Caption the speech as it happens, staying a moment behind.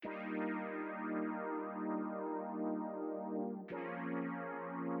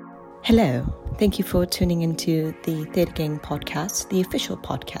Hello, thank you for tuning into the Theta Gang podcast, the official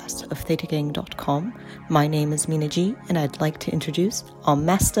podcast of ThetaGang.com. My name is Mina G, and I'd like to introduce our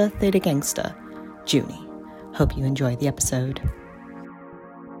master Theta Gangster, Junie. Hope you enjoy the episode.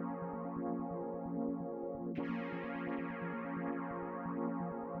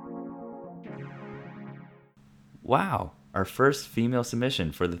 Wow, our first female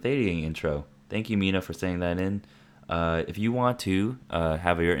submission for the Theta Gang intro. Thank you, Mina, for sending that in. If you want to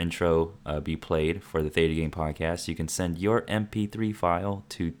have your intro be played for the Theta Gang podcast, you can send your MP3 file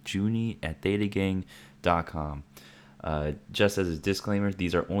to junie@thetagang.com. Just as a disclaimer,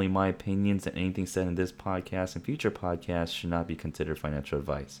 these are only my opinions, and anything said in this podcast and future podcasts should not be considered financial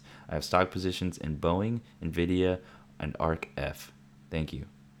advice. I have stock positions in Boeing, NVIDIA, and ARC F. Thank you.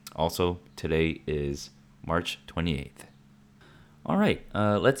 Also, today is March 28th. All right,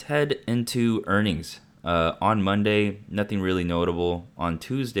 let's head into earnings. On Monday, nothing really notable. On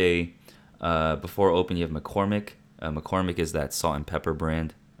Tuesday, before open, you have McCormick. McCormick is that salt and pepper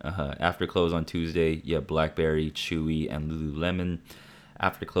brand. After close on Tuesday, you have BlackBerry, Chewy, and Lululemon.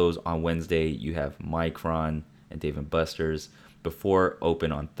 After close on Wednesday, you have Micron and Dave & Buster's. Before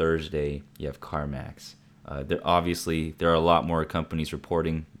open on Thursday, you have CarMax. There are a lot more companies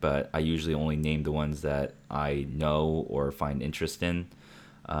reporting, but I usually only name the ones that I know or find interest in.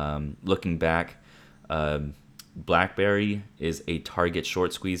 Looking back, BlackBerry is a target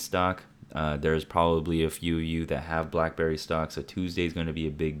short squeeze stock. There's probably a few of you that have BlackBerry stock, so Tuesday is going to be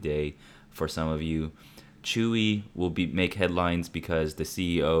a big day for some of you. Chewy will make headlines because the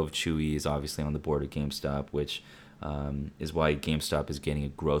CEO of Chewy is obviously on the board of GameStop, which is why GameStop is getting a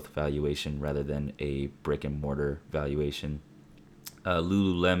growth valuation rather than a brick and mortar valuation.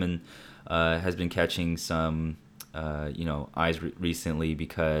 Lululemon has been catching some eyes recently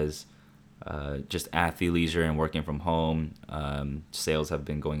because just athleisure and working from home, sales have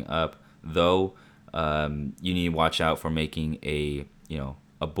been going up. Though you need to watch out for making a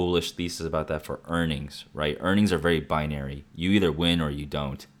bullish thesis about that for earnings, right? Earnings are very binary. You either win or you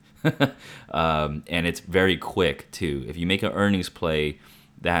don't. And it's very quick too. If you make an earnings play,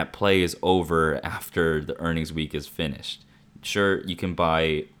 that play is over after the earnings week is finished. Sure, you can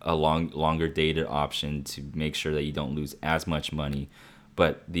buy a longer dated option to make sure that you don't lose as much money,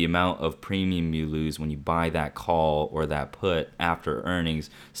 but the amount of premium you lose when you buy that call or that put after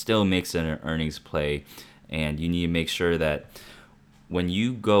earnings still makes it an earnings play. And you need to make sure that when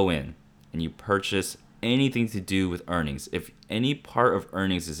you go in and you purchase anything to do with earnings, if any part of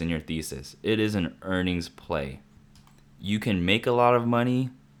earnings is in your thesis, it is an earnings play. You can make a lot of money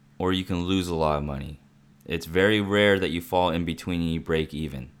or you can lose a lot of money. It's very rare that you fall in between and you break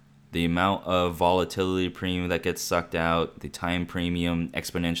even. The amount of volatility premium that gets sucked out, the time premium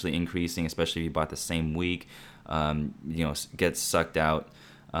exponentially increasing, especially if you bought the same week, gets sucked out.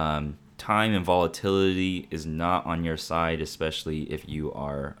 Time and volatility is not on your side, especially if you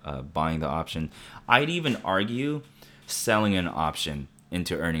are buying the option. I'd even argue selling an option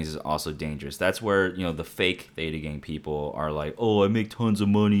into earnings is also dangerous. That's where the fake Theta Gang people are like, oh, I make tons of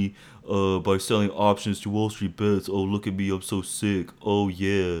money by selling options to Wall Street bets. Oh, look at me, I'm so sick. Oh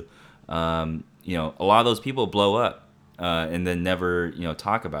yeah. A lot of those people blow up and then never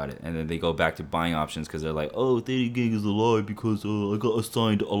talk about it, and then they go back to buying options because they're like, oh, Theta Gang is a lie because I got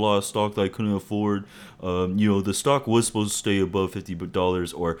assigned a lot of stock that I couldn't afford. The stock was supposed to stay above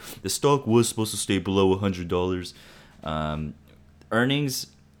 $50, or the stock was supposed to stay below $100. Earnings,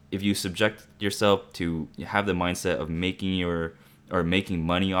 if you subject yourself to have the mindset of making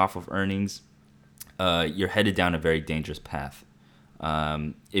money off of earnings, you're headed down a very dangerous path.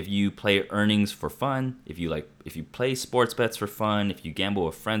 If you play earnings for fun, if you play sports bets for fun, if you gamble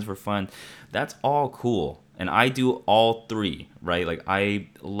with friends for fun, that's all cool. And I do all three, right? Like, I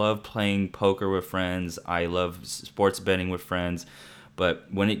love playing poker with friends. I love sports betting with friends. But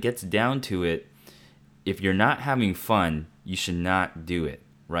when it gets down to it, if you're not having fun, you should not do it,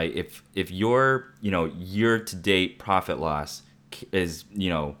 right? If your year-to-date profit loss is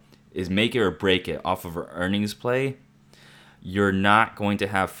make it or break it off of an earnings play, you're not going to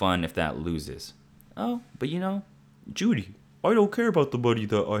have fun if that loses. Oh, but Judy, I don't care about the money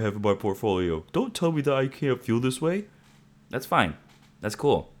that I have in my portfolio. Don't tell me that I can't feel this way. That's fine. That's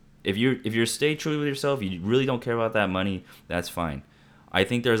cool. If you're stay true with yourself, you really don't care about that money, that's fine. I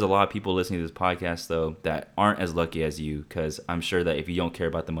think there's a lot of people listening to this podcast, though, that aren't as lucky as you, because I'm sure that if you don't care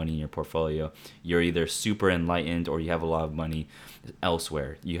about the money in your portfolio, you're either super enlightened or you have a lot of money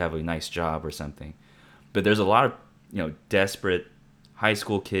elsewhere. You have a nice job or something. But there's a lot of desperate high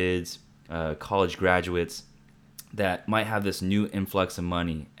school kids, college graduates that might have this new influx of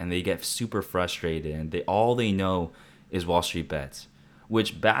money, and they get super frustrated, and all they know is Wall Street bets.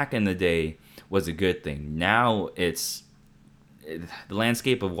 which back in the day was a good thing. Now the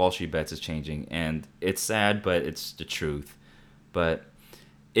landscape of Wall Street bets is changing, and it's sad, but it's the truth. But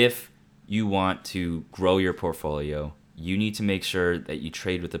if you want to grow your portfolio, you need to make sure that you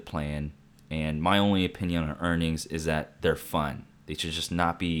trade with a plan. And my only opinion on earnings is that they're fun. They should just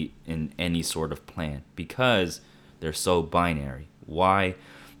not be in any sort of plan because they're so binary. Why?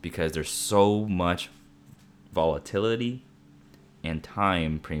 Because there's so much volatility and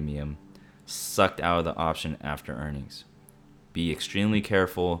time premium sucked out of the option after earnings. Be extremely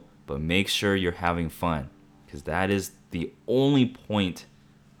careful, but make sure you're having fun, because that is the only point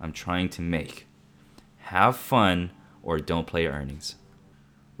I'm trying to make. Have fun or don't play earnings.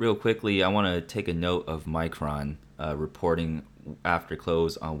 Real quickly, I want to take a note of Micron reporting after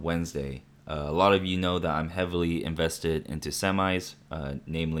close on Wednesday. A lot of you know that I'm heavily invested into semis,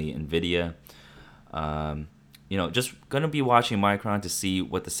 namely NVIDIA. Just going to be watching Micron to see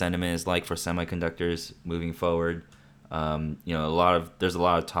what the sentiment is like for semiconductors moving forward. There's a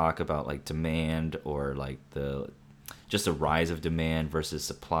lot of talk about like demand or like just a rise of demand versus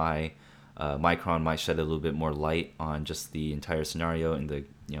supply. Micron might shed a little bit more light on just the entire scenario in the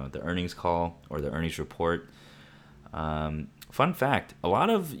earnings call or the earnings report. Fun fact: a lot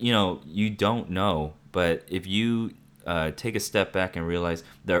of you don't know, but if you take a step back and realize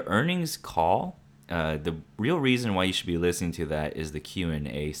the earnings call, the real reason why you should be listening to that is the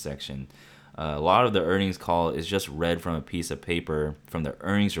Q&A section. A lot of the earnings call is just read from a piece of paper from the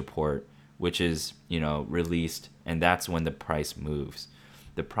earnings report, which is released, and that's when the price moves.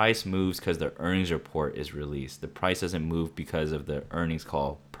 The price moves because the earnings report is released. The price doesn't move because of the earnings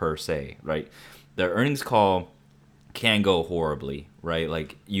call per se, right? The earnings call can go horribly, right?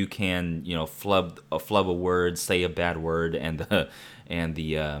 Like you can, flub a word, say a bad word, and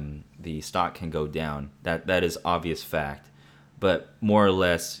the stock can go down. That is obvious fact. But more or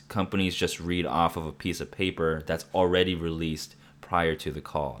less, companies just read off of a piece of paper that's already released prior to the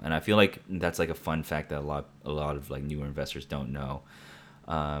call, and I feel like that's like a fun fact that a lot of like newer investors don't know.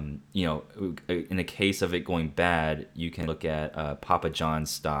 In a case of it going bad, you can look at Papa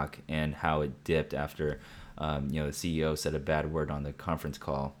John's stock and how it dipped after the CEO said a bad word on the conference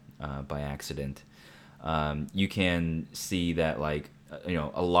call by accident. You can see that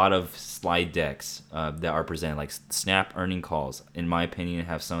a lot of slide decks that are presented, like Snap earning calls, in my opinion,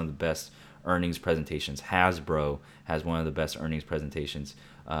 have some of the best earnings presentations. Hasbro has one of the best earnings presentations,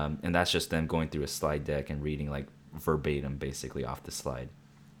 and that's just them going through a slide deck and reading like verbatim basically off the slide.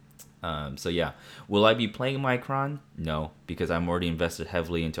 Will I be playing Micron? No, because I'm already invested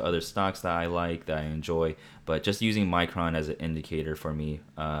heavily into other stocks that I like, that I enjoy, but just using Micron as an indicator for me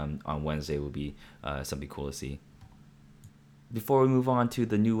on Wednesday will be something cool to see. Before we move on to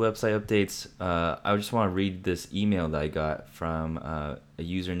the new website updates, I just want to read this email that I got from a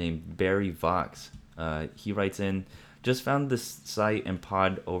user named Barry Vox. He writes in, just found this site and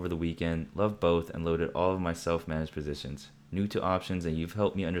pod over the weekend, love both, and loaded all of my self-managed positions. New to options, and you've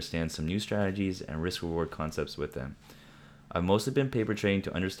helped me understand some new strategies and risk-reward concepts with them. I've mostly been paper trading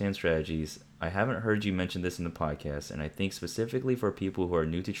to understand strategies. I haven't heard you mention this in the podcast, and I think specifically for people who are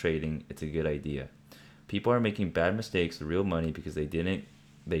new to trading, it's a good idea. People are making bad mistakes with real money because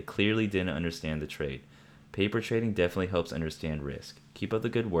they clearly didn't understand the trade. Paper trading definitely helps understand risk. Keep up the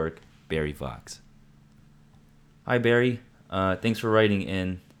good work, Barry Vox. Hi Barry, thanks for writing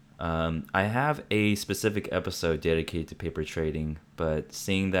in. I have a specific episode dedicated to paper trading, but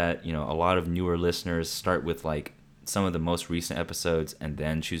seeing that a lot of newer listeners start with like some of the most recent episodes and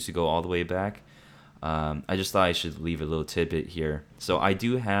then choose to go all the way back, I just thought I should leave a little tidbit here. So I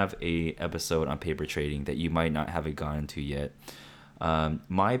do have a episode on paper trading that you might not have gotten to yet.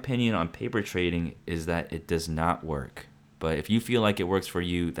 My opinion on paper trading is that it does not work. But if you feel like it works for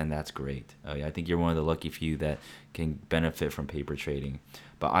you, then that's great. I think you're one of the lucky few that can benefit from paper trading.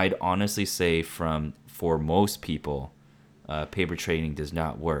 But I'd honestly say for most people, paper trading does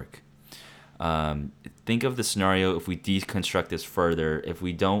not work. Think of the scenario if we deconstruct this further, if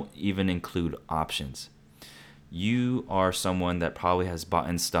we don't even include options. You are someone that probably has bought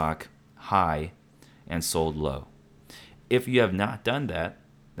in stock high and sold low. If you have not done that,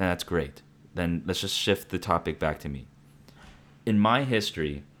 then that's great. Then let's just shift the topic back to me. In my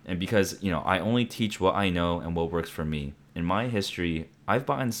history, and because I only teach what I know and what works for me, in my history, I've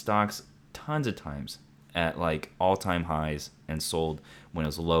bought in stocks tons of times at like all-time highs and sold when it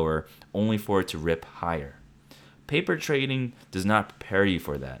was lower, only for it to rip higher. Paper trading does not prepare you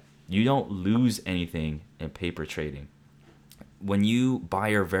for that. You don't lose anything in paper trading. When you buy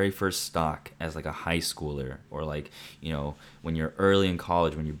your very first stock as like a high schooler, or like when you're early in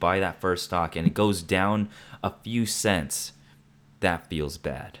college, when you buy that first stock and it goes down a few cents, that feels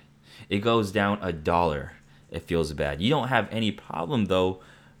bad. It goes down $1, it feels bad. You don't have any problem though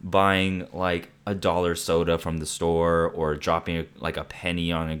buying like $1 soda from the store or dropping like a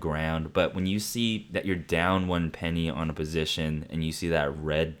penny on the ground. But when you see that you're down 1 penny on a position and you see that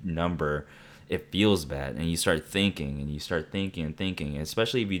red number, it feels bad, and you start thinking and you start thinking and thinking,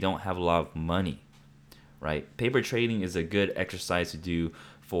 especially if you don't have a lot of money, right? Paper trading is a good exercise to do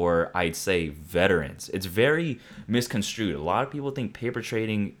for, I'd say, veterans. It's very misconstrued. A lot of people think paper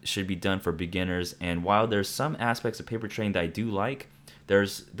trading should be done for beginners, and while there's some aspects of paper trading that I do like,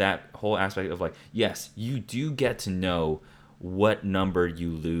 there's that whole aspect of like, yes, you do get to know what number you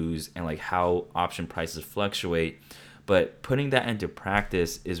lose and like how option prices fluctuate, but putting that into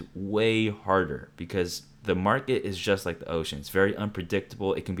practice is way harder because the market is just like the ocean. It's very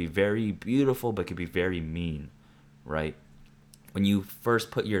unpredictable. It can be very beautiful, but it can be very mean, right? When you first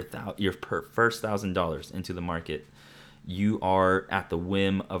put your first $1,000 into the market, you are at the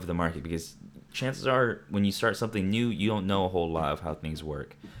whim of the market because chances are when you start something new, you don't know a whole lot of how things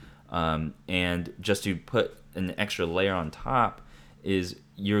work. And just to put an extra layer on top is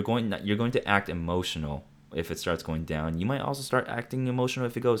you're going to act emotional if it starts going down. You might also start acting emotional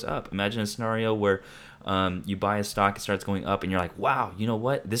if it goes up. Imagine a scenario where you buy a stock, it starts going up, and you're like, wow, you know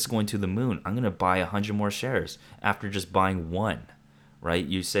what? This is going to the moon. I'm going to buy 100 more shares after just buying one, right?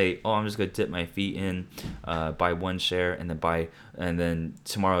 You say, oh, I'm just going to dip my feet in, buy 1 share, and then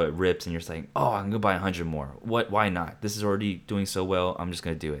tomorrow it rips, and you're saying, oh, I'm going to buy 100 more. Why not? This is already doing so well. I'm just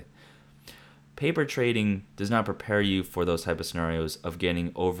going to do it. Paper trading does not prepare you for those type of scenarios of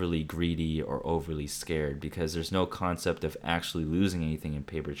getting overly greedy or overly scared because there's no concept of actually losing anything in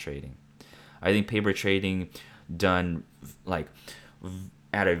paper trading. I think paper trading done like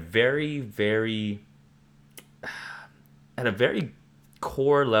at a very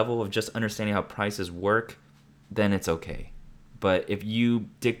core level of just understanding how prices work, then it's okay. But if you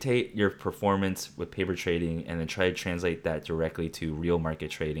dictate your performance with paper trading and then try to translate that directly to real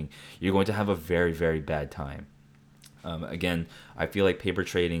market trading, you're going to have a very, very bad time. Again, I feel like paper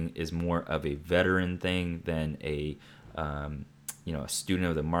trading is more of a veteran thing than a student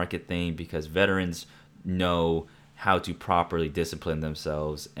of the market thing because veterans know how to properly discipline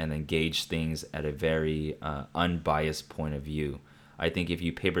themselves and engage things at a very unbiased point of view. I think if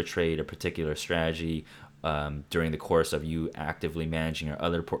you paper trade a particular strategy during the course of you actively managing your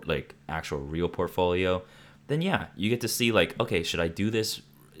other actual real portfolio, then yeah, you get to see like, okay, should I do this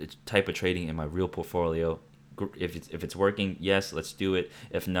type of trading in my real portfolio? If it's working, yes, let's do it.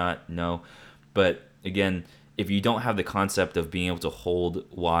 If not, no. But again, if you don't have the concept of being able to hold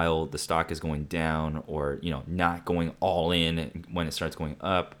while the stock is going down or not going all in when it starts going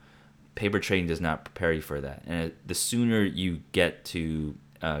up, paper trading does not prepare you for that. And the sooner you get to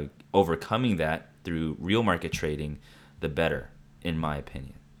overcoming that through real market trading, the better, in my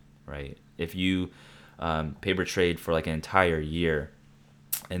opinion, right? If you paper trade for like an entire year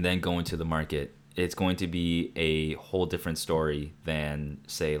and then go into the market, it's going to be a whole different story than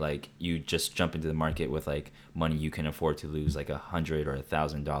say like you just jump into the market with like money you can afford to lose, like $100 or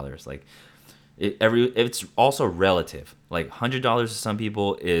 $1,000. Like it's also relative. Like $100 to some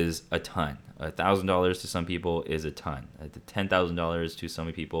people is a ton. $1,000 to some people is a ton. $10,000 to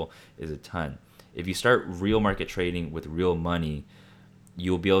some people is a ton. If you start real market trading with real money,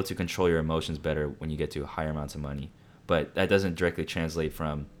 you'll be able to control your emotions better when you get to higher amounts of money. But that doesn't directly translate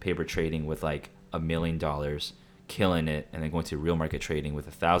from paper trading with like $1 million, killing it, and then going to real market trading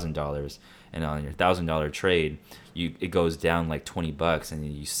with $1,000, and on your $1,000 trade, it goes down like $20, and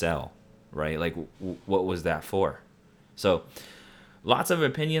then you sell, right? Like, what was that for? So, lots of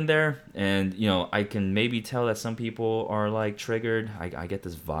opinion there, and I can maybe tell that some people are like triggered. I get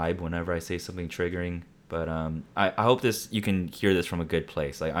this vibe whenever I say something triggering. But I hope you can hear this from a good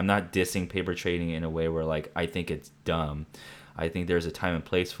place. Like, I'm not dissing paper trading in a way where like I think it's dumb. I think there's a time and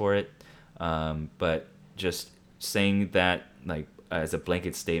place for it. But just saying that like as a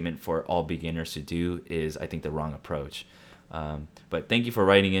blanket statement for all beginners to do is, I think, the wrong approach. But thank you for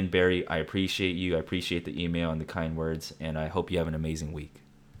writing in, Barry. I appreciate you. I appreciate the email and the kind words, and I hope you have an amazing week.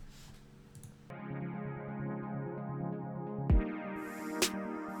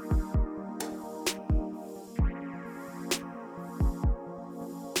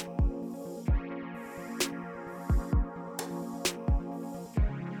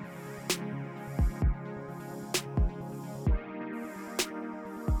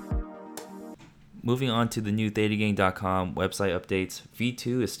 Moving on to the new ThetaGang.com website updates.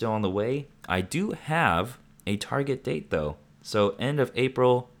 V2 is still on the way. I do have a target date though. So end of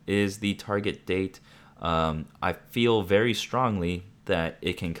April is the target date. I feel very strongly that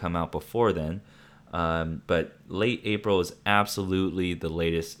it can come out before then. But late April is absolutely the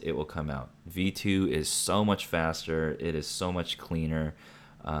latest it will come out. V2 is so much faster. It is so much cleaner.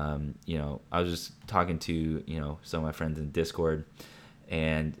 I was just talking to, some of my friends in Discord,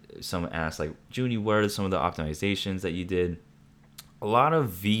 and someone asked, like, Junie, what are some of the optimizations that you did? A lot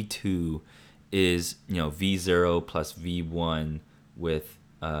of V2 is, V0 plus V1 with,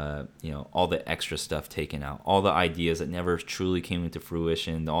 all the extra stuff taken out, all the ideas that never truly came into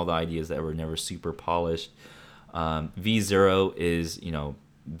fruition, all the ideas that were never super polished. V0 is,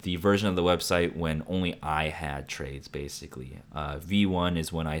 the version of the website when only I had trades, basically. V1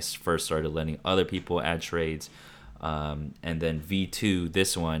 is when I first started letting other people add trades. And then V2,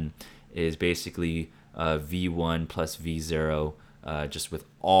 this one, is basically V1 plus V0, just with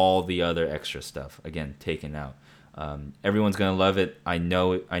all the other extra stuff, again, taken out. Everyone's going to love it. I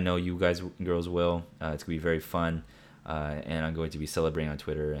know you guys and girls will. It's going to be very fun. And I'm going to be celebrating on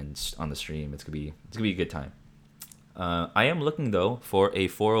Twitter and on the stream. It's going to be a good time. I am looking, though, for a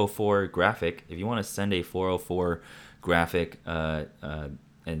 404 graphic. If you want to send a 404 graphic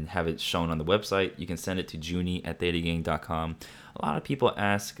and have it shown on the website, you can send it to Junie@thetagang.com. A lot of people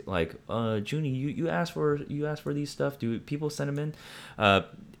ask, like, Junie, you ask for these stuff. Do people send them in?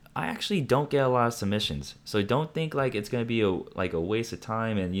 I actually don't get a lot of submissions, so don't think like it's gonna be a waste of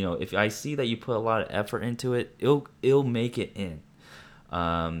time. And if I see that you put a lot of effort into it, it'll make it in.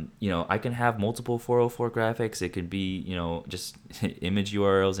 I can have multiple 404 graphics. It could be, just image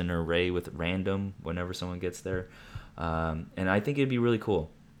URLs in an array with random whenever someone gets there. And I think it'd be really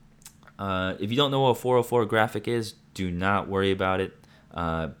cool. If you don't know what a 404 graphic is, do not worry about it.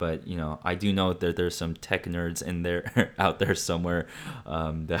 But I do know that there's some tech nerds in there out there somewhere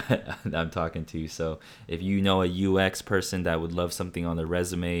that I'm talking to. So if you know a UX person that would love something on their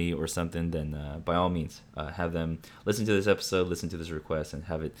resume or something, then by all means, have them listen to this episode, listen to this request, and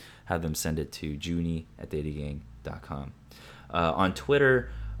have them send it to Junie@thetagang.com. On Twitter,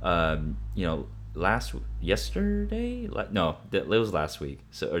 it was last week,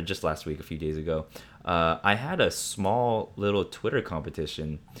 or just last week, a few days ago. I had a small little Twitter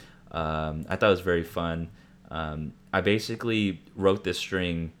competition. I thought it was very fun. I basically wrote this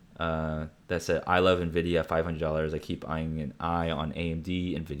string that said, I love NVIDIA, $500. I keep eyeing an eye on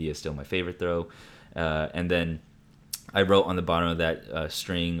AMD. NVIDIA is still my favorite, though. And then I wrote on the bottom of that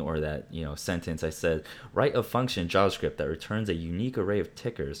string, or that sentence, I said, write a function in JavaScript that returns a unique array of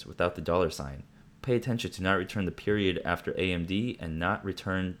tickers without the $sign. Pay attention to not return the period after AMD and not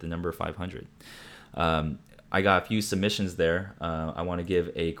return the number 500. I got a few submissions there. I want to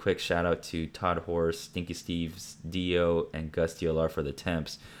give a quick shout out to Todd Horse, Stinky Steve's Dio, and Gus DLR for the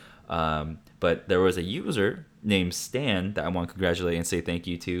temps. But there was a user named Stan that I want to congratulate and say thank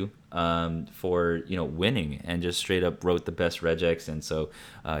you to for winning, and just straight up wrote the best regex. And so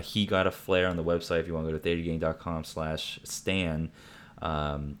he got a flare on the website if you want to go to thetagang.com/Stan.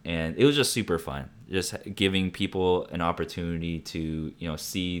 And it was just super fun, just giving people an opportunity to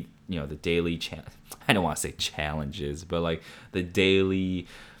see the daily I don't want to say challenges, but like the daily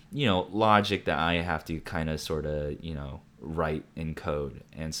logic that I have to kind of sort of write in code.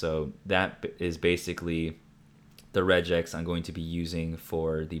 And so that is basically the regex I'm going to be using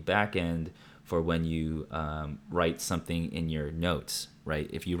for the back end for when you write something in your notes, right?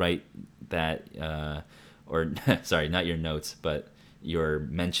 If you write that or sorry, not your notes, but your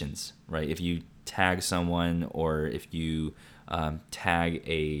mentions, right? If you tag someone, or if you tag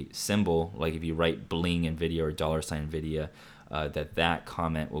a symbol, like if you write bling NVIDIA or $NVIDIA, that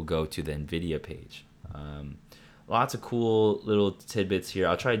comment will go to the NVIDIA page. Lots of cool little tidbits here.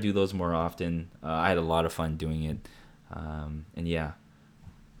 I'll try to do those more often. I had a lot of fun doing it. And yeah.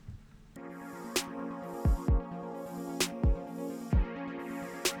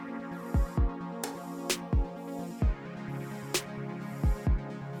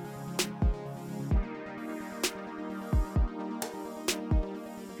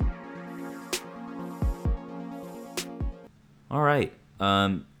 All right.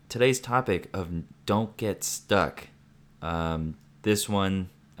 Today's topic of don't get stuck. This one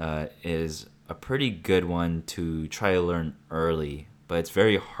is a pretty good one to try to learn early, but it's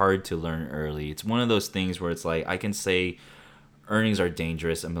very hard to learn early. It's one of those things where it's like, I can say earnings are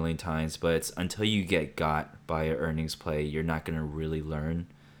dangerous a million times, but it's until you get got by an earnings play, you're not going to really learn.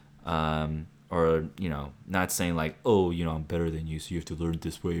 Or, not saying like, oh, I'm better than you, so you have to learn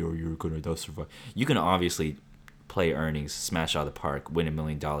this way or you're going to survive. You can obviously play earnings, smash out of the park, win $1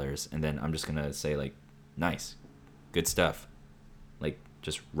 million, and then I'm just going to say like, nice, good stuff. Like,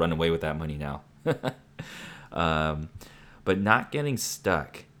 just run away with that money now. But not getting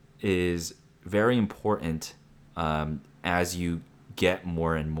stuck is very important as you get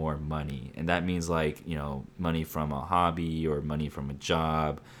more and more money. And that means like, money from a hobby or money from a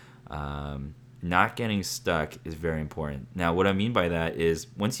job. Not getting stuck is very important. Now, what I mean by that is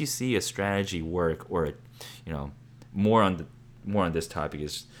once you see a strategy work, or more on this topic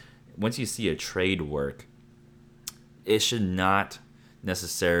is once you see a trade work, it should not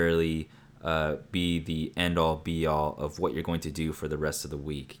necessarily be the end all be all of what you're going to do for the rest of the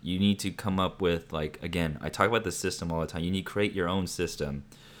week. You need to come up with, like, again, I talk about the system all the time. You need to create your own system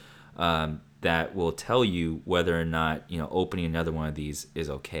that will tell you whether or not opening another one of these is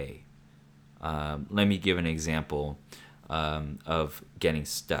okay. Let me give an example of getting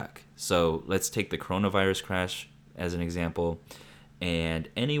stuck. So let's take the coronavirus crash as an example. And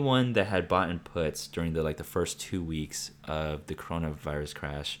anyone that had bought in puts during the first 2 weeks of the coronavirus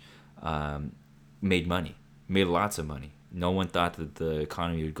crash made lots of money. No one thought that the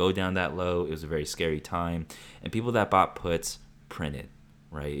economy would go down that low. It was a very scary time. And people that bought puts printed,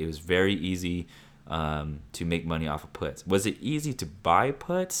 right? It was very easy to make money off of puts. Was it easy to buy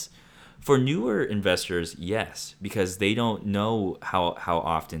puts? For newer investors, yes, because they don't know how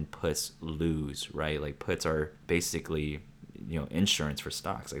often puts lose, right? Like puts are basically insurance for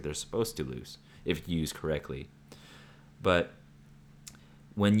stocks. Like they're supposed to lose if used correctly. But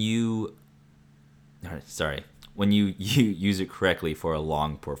when you use it correctly for a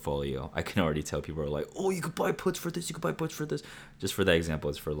long portfolio, I can already tell people are like, oh, you could buy puts for this, you could buy puts for this. Just for that example,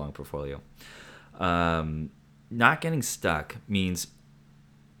 it's for a long portfolio. Not getting stuck means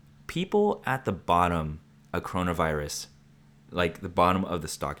people at the bottom of coronavirus, like the bottom of the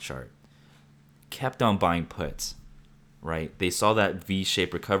stock chart, kept on buying puts. Right? They saw that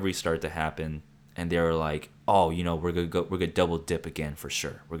V-shaped recovery start to happen, and they were like, "Oh, we're gonna double dip again for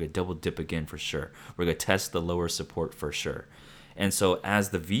sure. We're gonna double dip again for sure. We're gonna test the lower support for sure." And so, as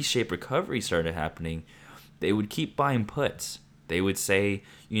the V-shaped recovery started happening, they would keep buying puts. They would say,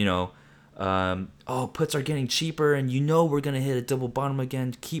 "Oh, puts are getting cheaper, and we're gonna hit a double bottom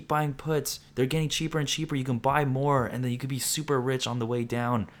again. Keep buying puts. They're getting cheaper and cheaper. You can buy more, and then you could be super rich on the way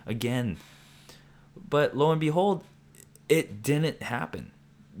down again." But lo and behold, it didn't happen.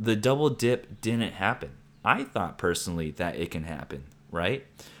 The double dip didn't happen. I thought personally that it can happen, right?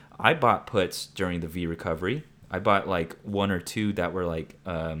 I bought puts during the V recovery. I bought like one or two that were like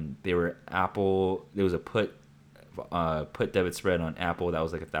they were Apple. There was a put debit spread on Apple that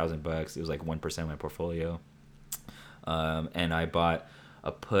was like $1,000. It was like 1% of my portfolio. And I bought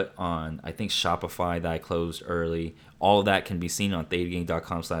a put on, I think, Shopify that I closed early. All of that can be seen on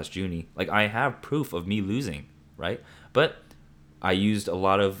thetagang.com/Junie. Like I have proof of me losing, right? But I used a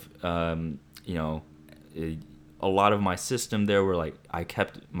lot of, a lot of my system there were like, I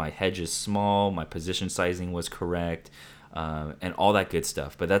kept my hedges small, my position sizing was correct, and all that good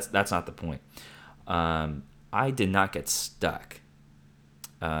stuff. But that's not the point. I did not get stuck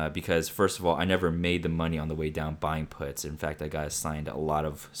because, first of all, I never made the money on the way down buying puts. In fact, I got assigned a lot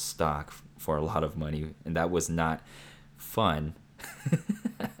of stock for a lot of money, and that was not fun.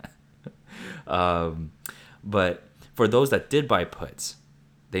 But for those that did buy puts,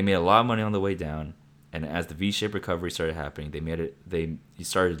 they made a lot of money on the way down, and as the V-shaped recovery started happening, they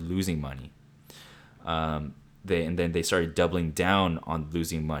started losing money. And then they started doubling down on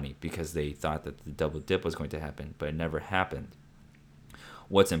losing money because they thought that the double dip was going to happen, but it never happened.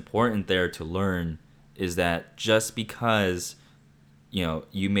 What's important there to learn is that just because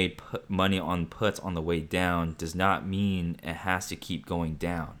you made money on puts on the way down does not mean it has to keep going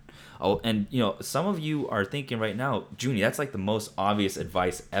down. Oh, and some of you are thinking right now, Junie, that's like the most obvious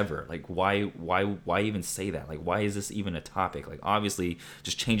advice ever. Like, why even say that? Like, why is this even a topic? Like, obviously,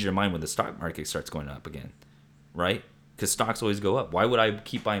 just change your mind when the stock market starts going up again, right? Because stocks always go up. Why would I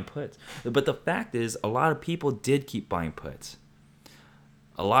keep buying puts? But the fact is, a lot of people did keep buying puts.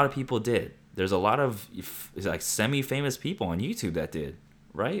 A lot of people did. There's a lot of like semi-famous people on YouTube that did.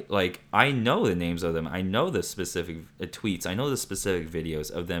 Right? Like, I know the names of them. I know the specific tweets. I know the specific videos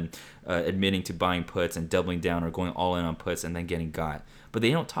of them admitting to buying puts and doubling down or going all in on puts and then getting got. But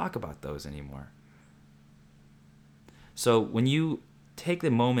they don't talk about those anymore. So when you take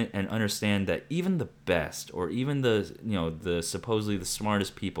the moment and understand that even the best or even the supposedly the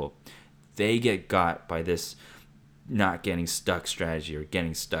smartest people, they get got by this not getting stuck strategy or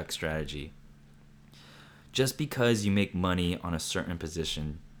getting stuck strategy. Just because you make money on a certain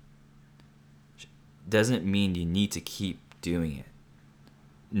position doesn't mean you need to keep doing it.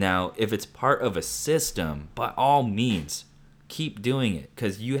 Now, if it's part of a system, by all means, keep doing it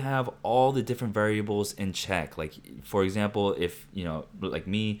because you have all the different variables in check. Like, for example, if, like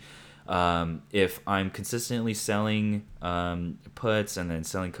me, if I'm consistently selling puts and then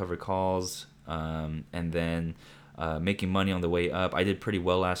selling covered calls and then making money on the way up. I did pretty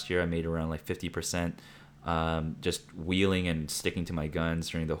well last year. I made around like 50%, just wheeling and sticking to my guns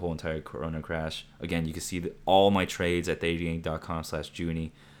during the whole entire Corona crash. Again, you can see all my trades at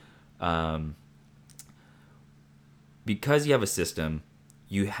thetaking.com/Junie. Because you have a system,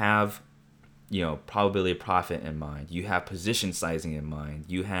 you have probability of profit in mind. You have position sizing in mind.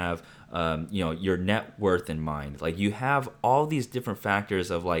 You have your net worth in mind. Like, you have all these different factors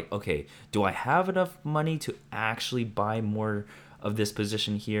of like, okay, do I have enough money to actually buy more of this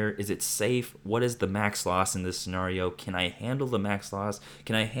position here? Is it safe? What is the max loss in this scenario? Can I handle the max loss?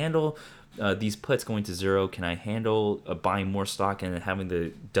 Can I handle these puts going to zero? Can I handle buying more stock and having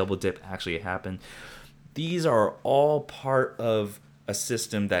the double dip actually happen? These are all part of a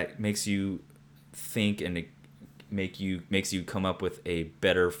system that makes you think, and it makes you come up with a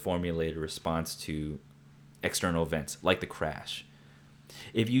better formulated response to external events like the crash.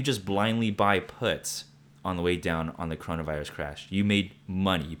 If you just blindly buy puts on the way down on the coronavirus crash, you made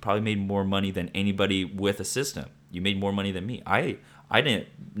money. You probably made more money than anybody with a system. You made more money than me. I didn't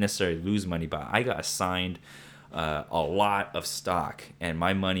necessarily lose money, but I got assigned a lot of stock, and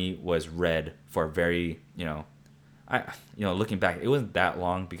my money was red for a very, looking back, it wasn't that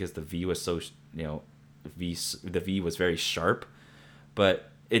long because the V was so, the V was very sharp, but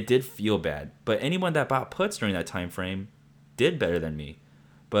it did feel bad. But anyone that bought puts during that time frame did better than me.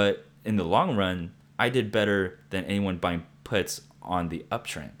 But in the long run, I did better than anyone buying puts on the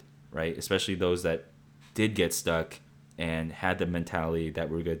uptrend, right? Especially those that did get stuck and had the mentality that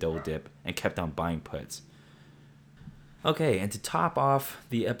we were going to double dip and kept on buying puts. Okay, and to top off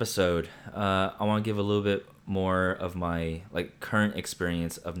the episode, I want to give a little bit more of my current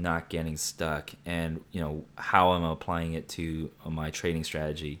experience of not getting stuck, and how I'm applying it to my trading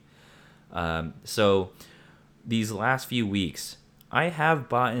strategy. So these last few weeks, I have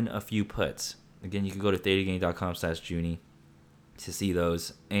bought in a few puts. Again, you can go to thetagang.com/Junie to see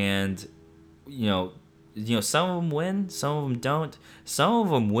those, and some of them win, some of them don't. Some of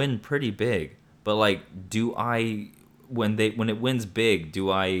them win pretty big, but when it wins big,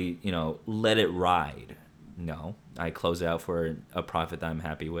 do I, let it ride? No, I close it out for a profit that I'm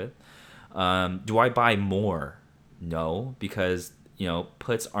happy with. Do I buy more? No, because,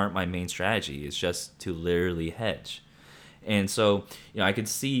 puts aren't my main strategy. It's just to literally hedge. And so, I could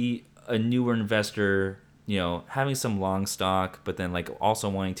see a newer investor, having some long stock, but then also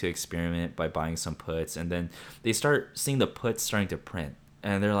wanting to experiment by buying some puts. And then they start seeing the puts starting to print,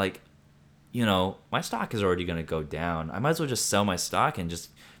 and they're like, my stock is already going to go down. I might as well just sell my stock and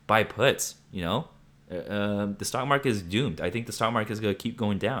just buy puts. The stock market is doomed. I think the stock market is going to keep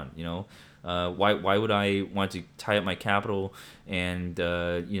going down. Why would I want to tie up my capital and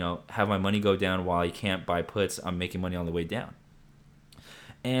have my money go down while I can't buy puts? I'm making money on the way down.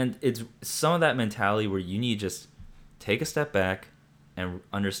 And it's some of that mentality where you need to just take a step back and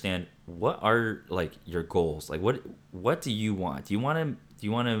understand, what are your goals? What do you want? Do you want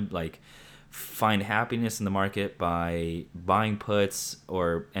to find happiness in the market by buying puts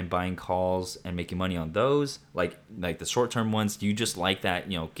and buying calls and making money on those, like the short-term ones? Do you just like that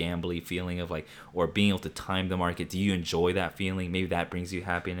gambly feeling of or being able to time the market? Do you enjoy that feeling? Maybe that brings you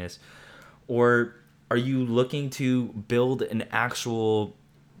happiness. Or are you looking to build an actual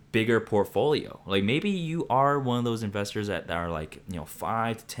bigger portfolio? Maybe you are one of those investors that are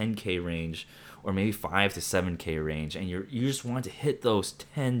 5 to 10k range, or maybe 5 to 7k range, and you just want to hit those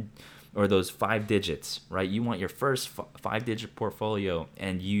 10 or those 5 digits, right? You want your first 5-digit portfolio,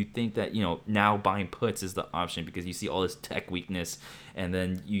 and you think that now buying puts is the option because you see all this tech weakness, and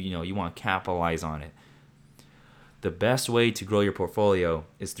then you want to capitalize on it. The best way to grow your portfolio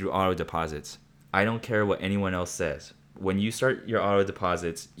is through auto deposits. I don't care what anyone else says. When you start your auto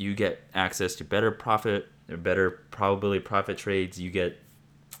deposits, you get access to better profit, or better probability profit trades. You get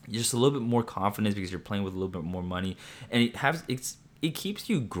just a little bit more confidence because you're playing with a little bit more money, and it keeps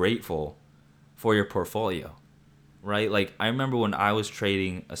you grateful for your portfolio, right? I remember when I was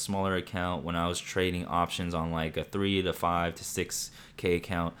trading a smaller account, when I was trading options on a 3 to 5 to 6k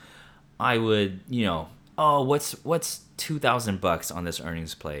account, I would, what's $2,000 on this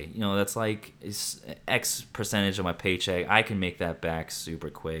earnings play? That's it's X percentage of my paycheck. I can make that back super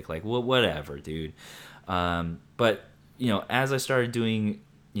quick. Whatever, dude. But as I started doing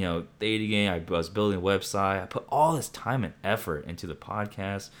Theta Gang, I was building a website. I put all this time and effort into the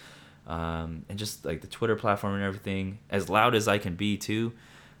podcast, and just the Twitter platform and everything, as loud as I can be too.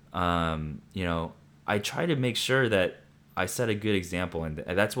 I try to make sure that I set a good example, and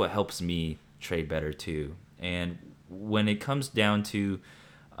that's what helps me trade better too. And when it comes down to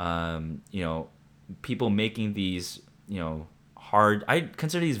people making these hard. I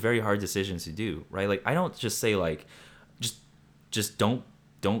consider these very hard decisions to do, right? Like I don't just say like, just just don't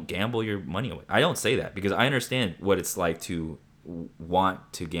gamble your money away. I don't say that because I understand what it's like to want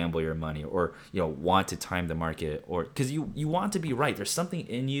to gamble your money, or want to time the market, or because you want to be right. There's something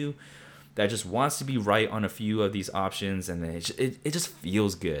in you that just wants to be right on a few of these options, and then it just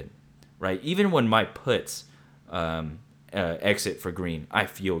feels good, right? Even when my puts exit for green, I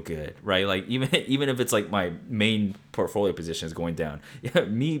feel good, right? Like even if it's like my main portfolio position is going down,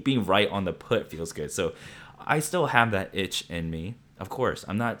 me being right on the put feels good. So I still have that itch in me. Of course,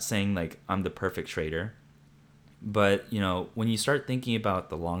 I'm not saying like I'm the perfect trader, but when you start thinking about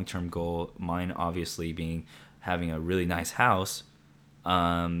the long-term goal, mine obviously being having a really nice house,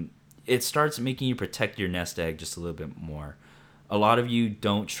 it starts making you protect your nest egg just a little bit more. A lot of you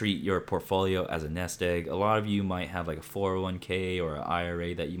don't treat your portfolio as a nest egg. A lot of you might have like a 401k or an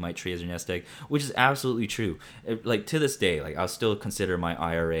IRA that you might treat as your nest egg, which is absolutely true. Like to this day, like I'll still consider my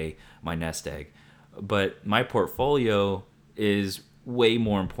IRA my nest egg, but my portfolio is way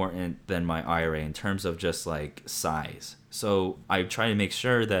more important than my IRA in terms of just like size. So I try to make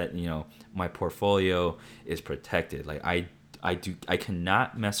sure that my portfolio is protected. Like I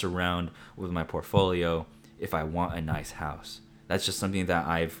cannot mess around with my portfolio if I want a nice house. That's just something that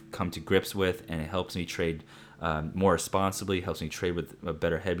I've come to grips with, and it helps me trade more responsibly. Helps me trade with a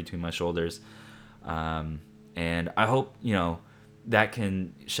better head between my shoulders, and I hope that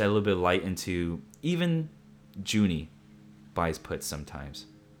can shed a little bit of light into even Junie buys puts sometimes.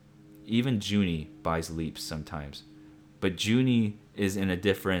 Even Junie buys leaps sometimes, but Junie is in a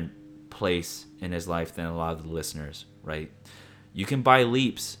different place in his life than a lot of the listeners, right? You can buy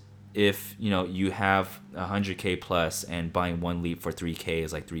leaps if you have 100k plus, and buying one leap for 3k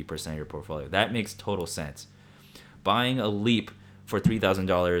is like 3% of your portfolio. That makes total sense. Buying a leap for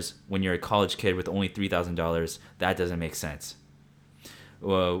 $3,000 when you're a college kid with only $3,000, that doesn't make sense.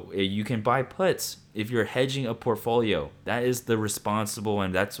 Well, you can buy puts if you're hedging a portfolio. That is the responsible,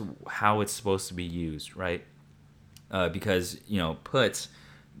 and that's how it's supposed to be used, right? Because puts,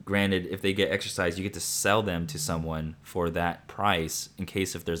 granted, if they get exercised, you get to sell them to someone for that price in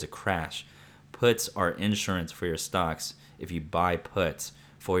case if there's a crash. Puts are insurance for your stocks if you buy puts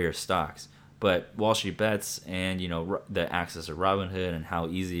for your stocks. But Wall Street Bets and the access to Robinhood and how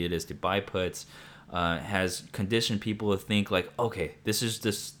easy it is to buy puts has conditioned people to think like, okay, this is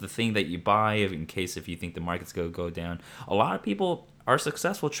just the thing that you buy in case if you think the market's going to go down. A lot of people are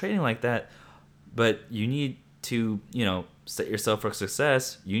successful trading like that, but you need to set yourself for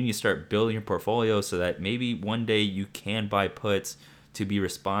success. You need to start building your portfolio so that maybe one day you can buy puts to be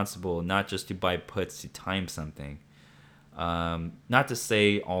responsible, not just to buy puts to time something. Not to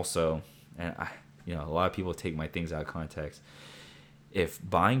say also, and a lot of people take my things out of context. If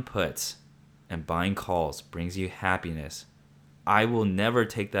buying puts and buying calls brings you happiness, I will never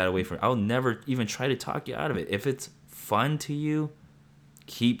take that away from you. I'll never even try to talk you out of it. If it's fun to you,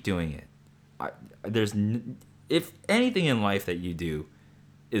 keep doing it. If anything in life that you do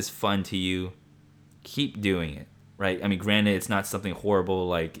is fun to you, keep doing it, right? I mean, granted, it's not something horrible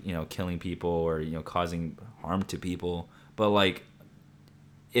like, killing people or, causing harm to people. But, like,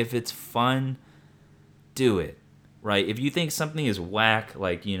 if it's fun, do it, right? If you think something is whack,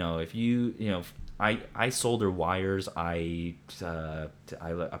 like, if I solder wires, I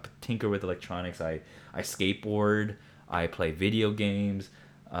tinker with electronics, I skateboard, I play video games,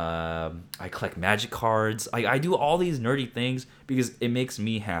 I collect magic cards. I do all these nerdy things because it makes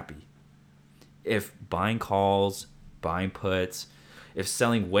me happy. If buying calls, buying puts, if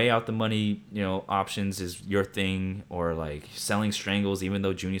selling way out the money, options is your thing, or like selling strangles, even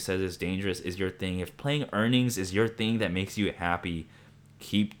though Junie says it's dangerous, is your thing. If playing earnings is your thing that makes you happy,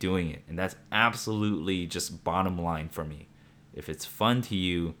 keep doing it. And that's absolutely just bottom line for me. If it's fun to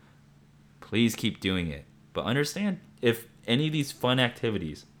you, please keep doing it. But understand, if any of these fun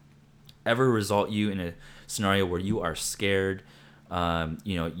activities ever result you in a scenario where you are scared,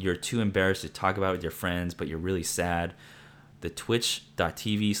 you're too embarrassed to talk about it with your friends, but you're really sad, the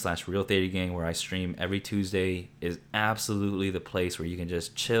twitch.tv/RealThetaGang, where I stream every Tuesday, is absolutely the place where you can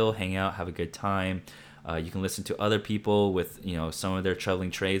just chill, hang out, have a good time. You can listen to other people with some of their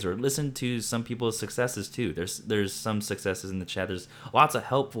troubling trades, or listen to some people's successes too. There's some successes in the chat. There's lots of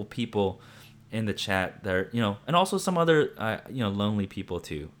helpful people in the chat there, and also some other lonely people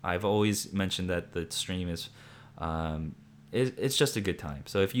too. I've always mentioned that the stream is it's just a good time.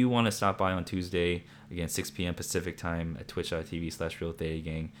 So if you want to stop by on Tuesday, again 6 p.m. Pacific time at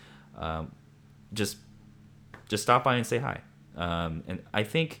twitch.tv/RealThetaGang, just stop by and say hi. And I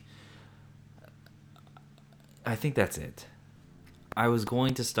think that's it. I was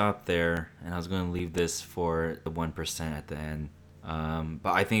going to stop there, and I was going to leave this for the 1% at the end.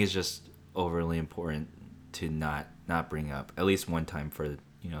 But I think it's just overly important to not bring up at least one time for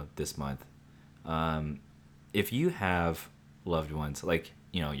this month. If you have loved ones like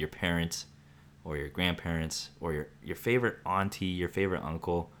your parents or your grandparents or your favorite auntie, your favorite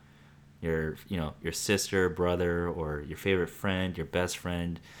uncle, your sister, brother, or your favorite friend, your best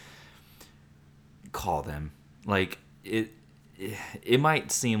friend, call them. Like it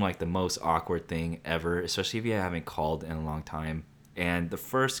might seem like the most awkward thing ever, especially if you haven't called in a long time. And the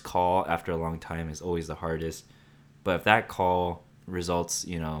first call after a long time is always the hardest. But if that call results,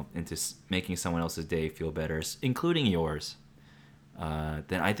 into making someone else's day feel better, including yours,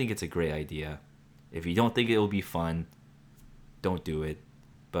 then I think it's a great idea. If you don't think it will be fun, don't do it.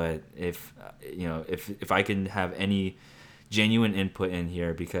 But if if I can have any genuine input in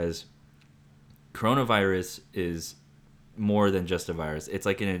here, because coronavirus is more than just a virus. It's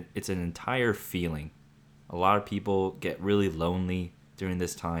like it's an entire feeling. A lot of people get really lonely during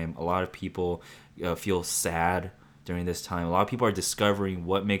this time. A lot of people feel sad during this time. A lot of people are discovering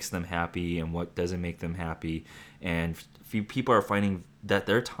what makes them happy and what doesn't make them happy. And few people are finding that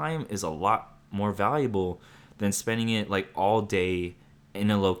their time is a lot more valuable than spending it like all day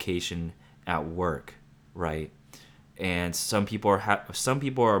in a location at work, right? And some people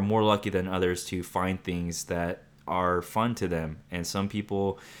are more lucky than others to find things that are fun to them, and some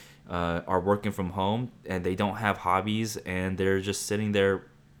people are working from home and they don't have hobbies and they're just sitting there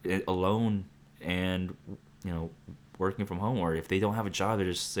alone and working from home, or if they don't have a job they're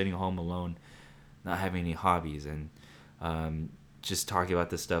just sitting home alone not having any hobbies. And just talking about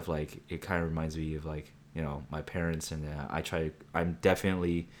this stuff, like it kind of reminds me of like my parents, and I'm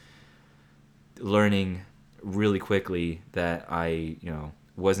definitely learning really quickly that I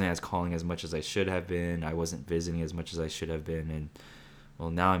wasn't as calling as much as I should have been. I wasn't visiting as much as I should have been, and well,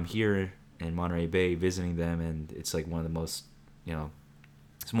 now I'm here in Monterey Bay visiting them, and it's like one of the most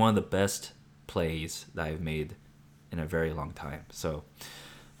it's one of the best plays that I've made in a very long time. So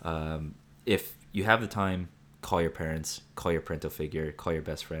if you have the time, call your parents, call your parental figure, call your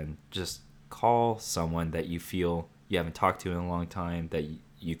best friend. Just call someone that you feel you haven't talked to in a long time, that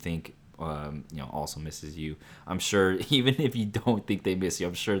you think also misses you. I'm sure even if you don't think they miss you,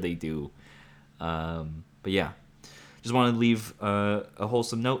 I'm sure they do. But yeah, just want to leave a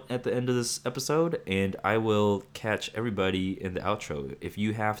wholesome note at the end of this episode, and I will catch everybody in the outro. If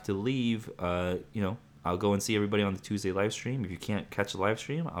you have to leave, I'll go and see everybody on the Tuesday live stream. If you can't catch the live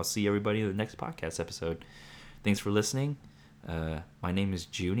stream, I'll see everybody in the next podcast episode. Thanks for listening. My name is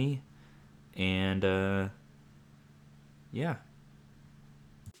Junie, and yeah.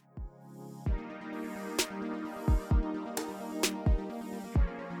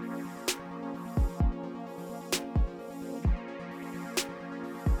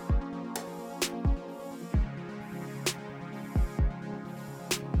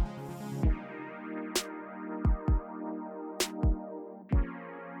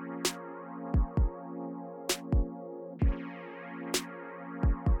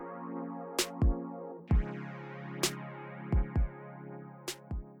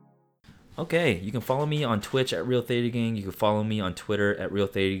 Okay, you can follow me on Twitch at Real Theta Gang. You can follow me on Twitter at Real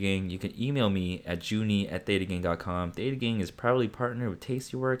Theta Gang. You can email me at junie@thetagang.com. Theta Gang is proudly partnered with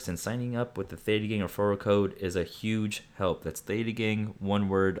Tastyworks, and signing up with the Theta Gang referral code is a huge help. That's Theta Gang, one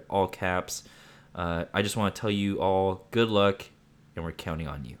word, all caps. I just want to tell you all good luck, and we're counting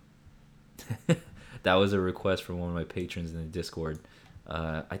on you. That was a request from one of my patrons in the Discord.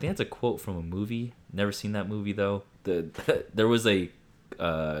 I think that's a quote from a movie. Never seen that movie though. There was a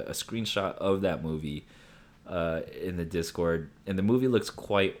screenshot of that movie in the Discord, and the movie looks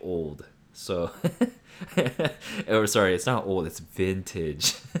quite old. So, or sorry, it's not old; it's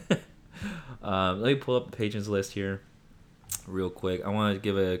vintage. Let me pull up the patrons list here real quick. I want to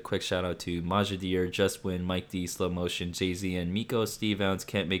give a quick shout out to Majadir, Just Win, Mike D, Slow Motion, Jay-Z and Miko, Steve Ounce,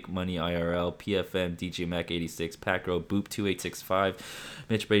 Can't Make Money IRL, PFM, DJ Mac 86, Pacro, Boop 2865,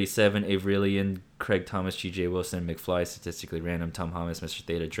 Mitch Brady 7, Avrilian, Craig Thomas, GJ Wilson, McFly, Statistically Random, Tom Thomas, Mr.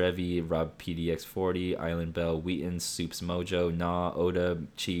 Theta, Drevi, Rob PDX 40, Island Bell, Wheaton, Soups Mojo, Nah, Oda,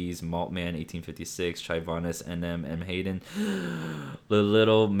 Cheese, Maltman 1856, Chivanis, NM, M Hayden,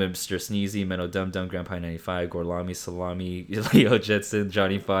 Little, Mr. Sneezy, Menno Dum Dum, Grandpa 95, Gorlami, Salami, Leo Jetson,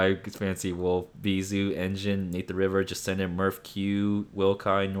 Johnny 5, Fancy Wolf, Bizu, Engine, Nate the River, Descendant, Murph Q,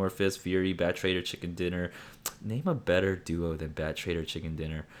 Wilkai, Norfist, Fury, Bat Trader, Chicken Dinner. Name a better duo than Bat Trader, Chicken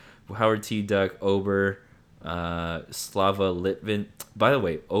Dinner. Howard T. Duck, Ober, Slava Litvin. By the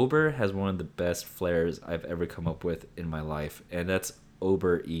way, Ober has one of the best flares I've ever come up with in my life, and that's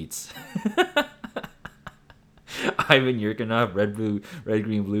Ober Eats. Ivan Yurkanov, Red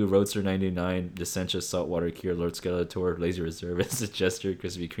Green Blue, Roadster 99, Descentia, Saltwater Cure, Lord Skeletor, Lazy Reservist, Jester,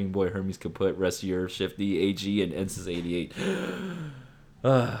 Crispy Cream Boy, Hermes Kaput, Rustier, Shifty, AG, and Ensis 88.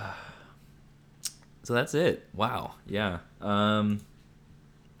 So that's it. Wow. Yeah. Wow.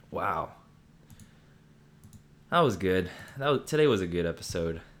 That was good. Today was a good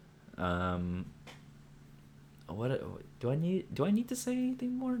episode. What do I need? Do I need to say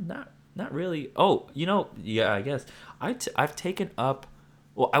anything more? Not really. Oh, yeah. I guess I've taken up.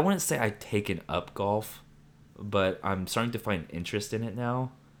 Well, I wouldn't say I've taken up golf, but I'm starting to find interest in it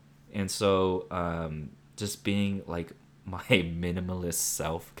now, and so just being like my minimalist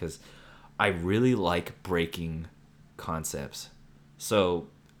self, because I really like breaking concepts. So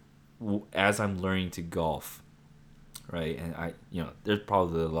as I'm learning to golf, right, and there's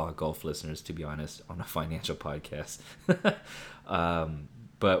probably a lot of golf listeners, to be honest, on a financial podcast.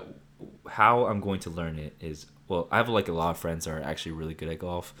 But how I'm going to learn it is, well, I have like a lot of friends that are actually really good at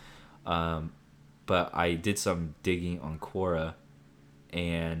golf. But I did some digging on Quora,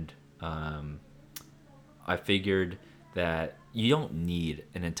 and I figured that you don't need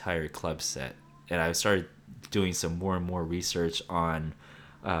an entire club set. And I started doing some more and more research on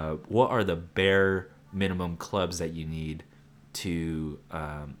what are the bare minimum clubs that you need to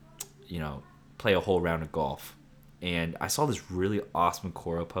play a whole round of golf. And I saw this really awesome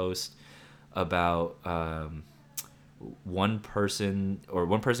Quora post about one person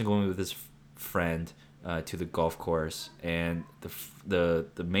going with his friend to the golf course, and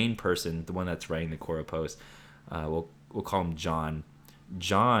the main person, the one that's writing the Quora post, we'll call him John.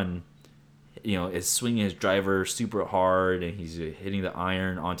 John, is swinging his driver super hard, and he's hitting the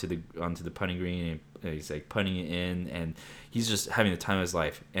iron onto the putting green, and he's like putting it in, and he's just having the time of his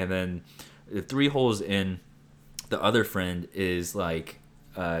life. And then the 3 holes in, the other friend is like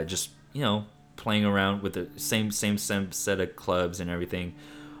just playing around with the same set of clubs and everything,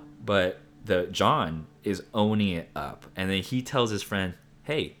 but the John is owning it up. And then he tells his friend,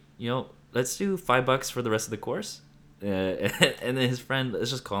 hey, let's do $5 for the rest of the course. And then his friend,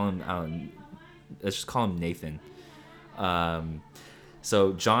 let's just call him Nathan.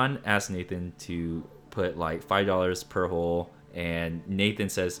 So John asked Nathan to put like $5 per hole, and Nathan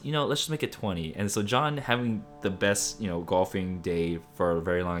says, let's just make it 20. And so John, having the best, golfing day for a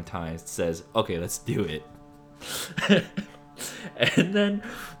very long time, says, okay, let's do it. And then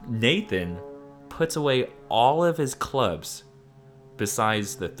Nathan puts away all of his clubs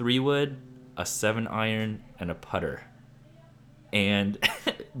besides the 3-wood, a 7-iron, and a putter. And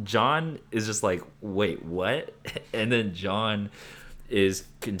John is just like, wait, what? And then John is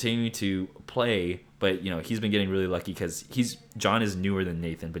continuing to play, but he's been getting really lucky because John is newer than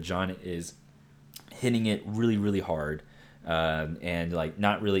Nathan, but John is hitting it really, really hard, and like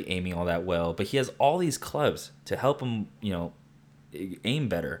not really aiming all that well. But he has all these clubs to help him, aim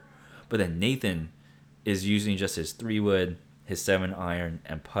better. But then Nathan is using just his 3-wood, his 7-iron,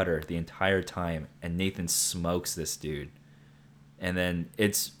 and putter the entire time, and Nathan smokes this dude. And then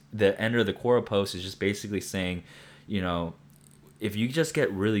it's the end of the Quora post is just basically saying, if you just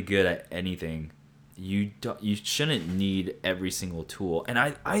get really good at anything, you shouldn't need every single tool. And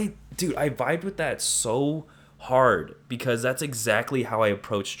I vibed with that so hard, because that's exactly how I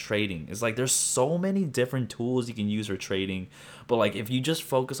approach trading. It's like there's so many different tools you can use for trading, but like if you just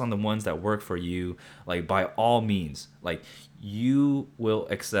focus on the ones that work for you, like by all means, like you will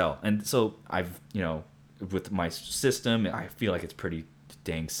excel. And so I've with my system, I feel like it's pretty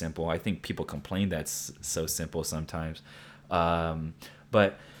dang simple. I think people complain that's so simple sometimes,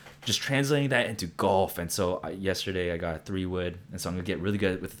 but just translating that into golf. And so yesterday I got a 3-wood, and so I'm gonna get really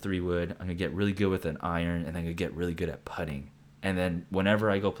good with the 3-wood. I'm gonna get really good with an iron, and then I'm gonna get really good at putting. And then whenever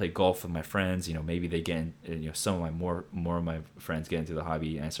I go play golf with my friends, maybe they get in, some of my more of my friends get into the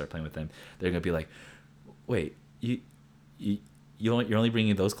hobby, and I start playing with them. They're gonna be like, wait, you're only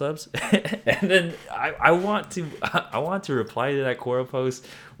bringing those clubs? And then I want to reply to that Quora post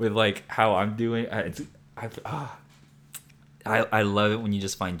with like how I'm doing. I love it when you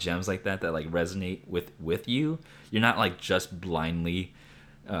just find gems like that like resonate with you. You're not like just blindly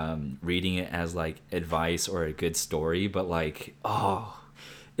reading it as like advice or a good story, but like,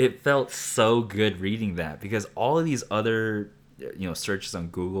 it felt so good reading that, because all of these other searches on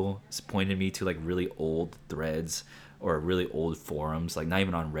Google pointed me to like really old threads or really old forums, like not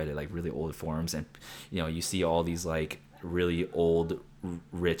even on Reddit, like really old forums. And you see all these like really old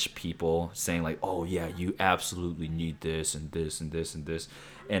rich people saying like, oh yeah, you absolutely need this and this and this and this.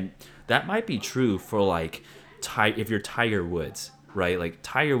 And that might be true for like if you're Tiger Woods, right? Like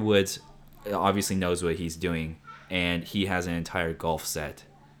Tiger Woods obviously knows what he's doing, and he has an entire golf set.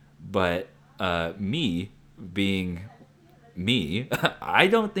 But me, being me, I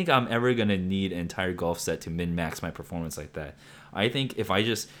don't think I'm ever gonna need an entire golf set to min max my performance like that. I think if I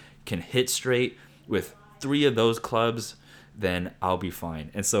just can hit straight with 3 of those clubs, then I'll be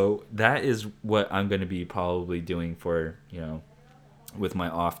fine. And so that is what I'm gonna be probably doing for, with my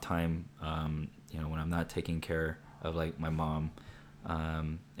off time, when I'm not taking care of like my mom,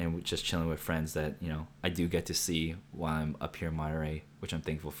 and just chilling with friends that I do get to see while I'm up here in Monterey, which I'm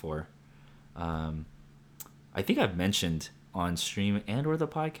thankful for. I think I've mentioned on stream and or the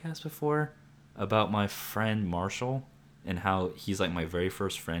podcast before about my friend Marshall and how he's like my very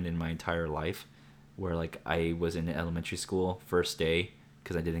first friend in my entire life, where like I was in elementary school first day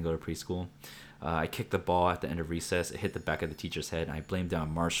because I didn't go to preschool. I kicked the ball at the end of recess. It hit the back of the teacher's head, and I blamed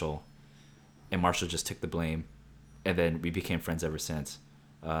down Marshall, and Marshall just took the blame, and then we became friends ever since.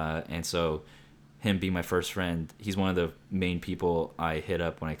 And so him being my first friend, he's one of the main people I hit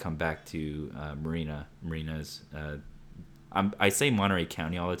up when I come back to Marina. Marina's I say Monterey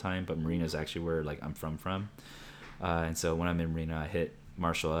County all the time, but Marina is actually where like I'm from. And so when I'm in Marina, I hit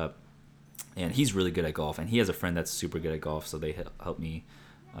Marshall up, and he's really good at golf, and he has a friend that's super good at golf, so they help me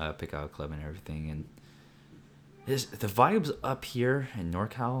pick out a club and everything. And the vibes up here in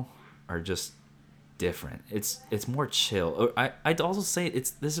NorCal are just different. It's more chill. I'd also say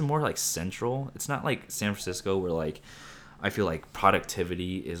this is more like central. It's not like San Francisco where like I feel like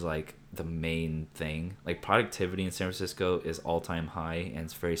productivity is like the main thing. Like productivity in San Francisco is all-time high and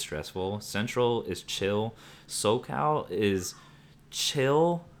it's very stressful. Central is chill. SoCal is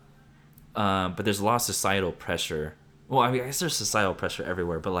chill, but there's a lot of societal pressure. Well, I mean, I guess there's societal pressure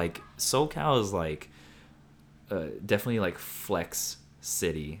everywhere, but like SoCal is like definitely like flex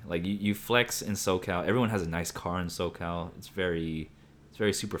city. Like you flex in SoCal. Everyone has a nice car in SoCal. It's very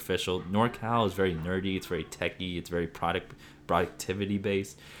superficial. NorCal is very nerdy. It's very techy. It's very productivity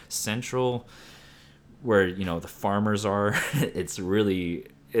based. Central, where the farmers are, it's really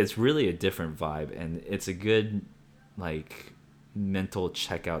a different vibe, and it's a good like mental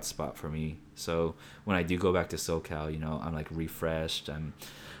checkout spot for me. So when I do go back to SoCal, I'm like refreshed. I'm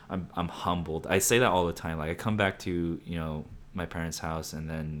humbled. I say that all the time. Like I come back to my parents' house, and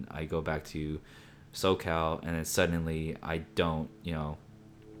then I go back to SoCal, and then suddenly I don't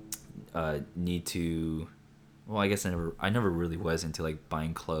need to. Well, I guess I never really was into like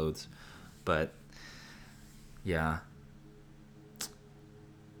buying clothes, but yeah.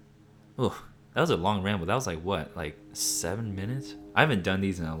 Oh, that was a long ramble. That was like what, like 7 minutes? I haven't done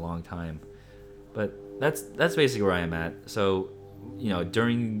these in a long time, but that's basically where I am at. So,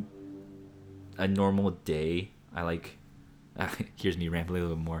 during a normal day, I like. Here's me rambling a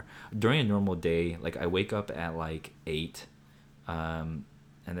little bit more. During a normal day, like I wake up at like 8, and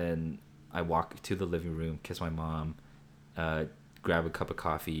then I walk to the living room, kiss my mom, grab a cup of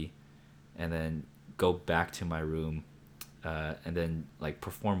coffee, and then go back to my room, and then like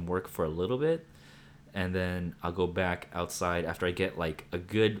perform work for a little bit, and then I'll go back outside after I get like a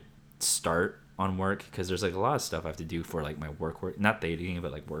good start on work, because there's like a lot of stuff I have to do for like my work, not dating,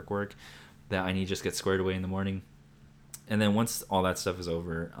 but like work that I need to just get squared away in the morning. And then once all that stuff is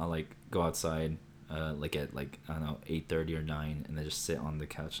over, I'll like go outside, like at like I don't know 8:30 or 9, and then just sit on the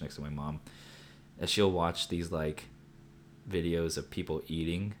couch next to my mom, and she'll watch these like videos of people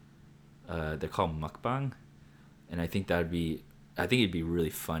eating. They're called mukbang, and I think it'd be really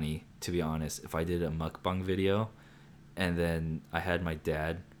funny, to be honest, if I did a mukbang video, and then I had my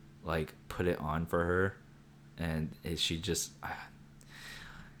dad like put it on for her, and she just,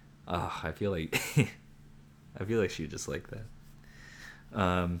 I feel like. I feel like she'd just like that.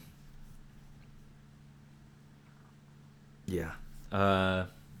 Yeah.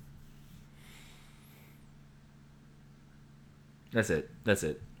 That's it.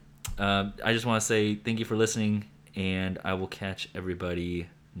 I just want to say thank you for listening, and I will catch everybody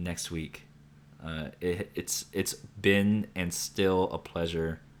next week. It's been and still a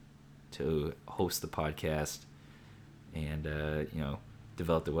pleasure to host the podcast and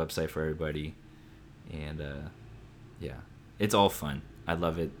develop the website for everybody. And yeah, it's all fun. I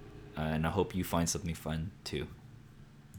love it, and I hope you find something fun too.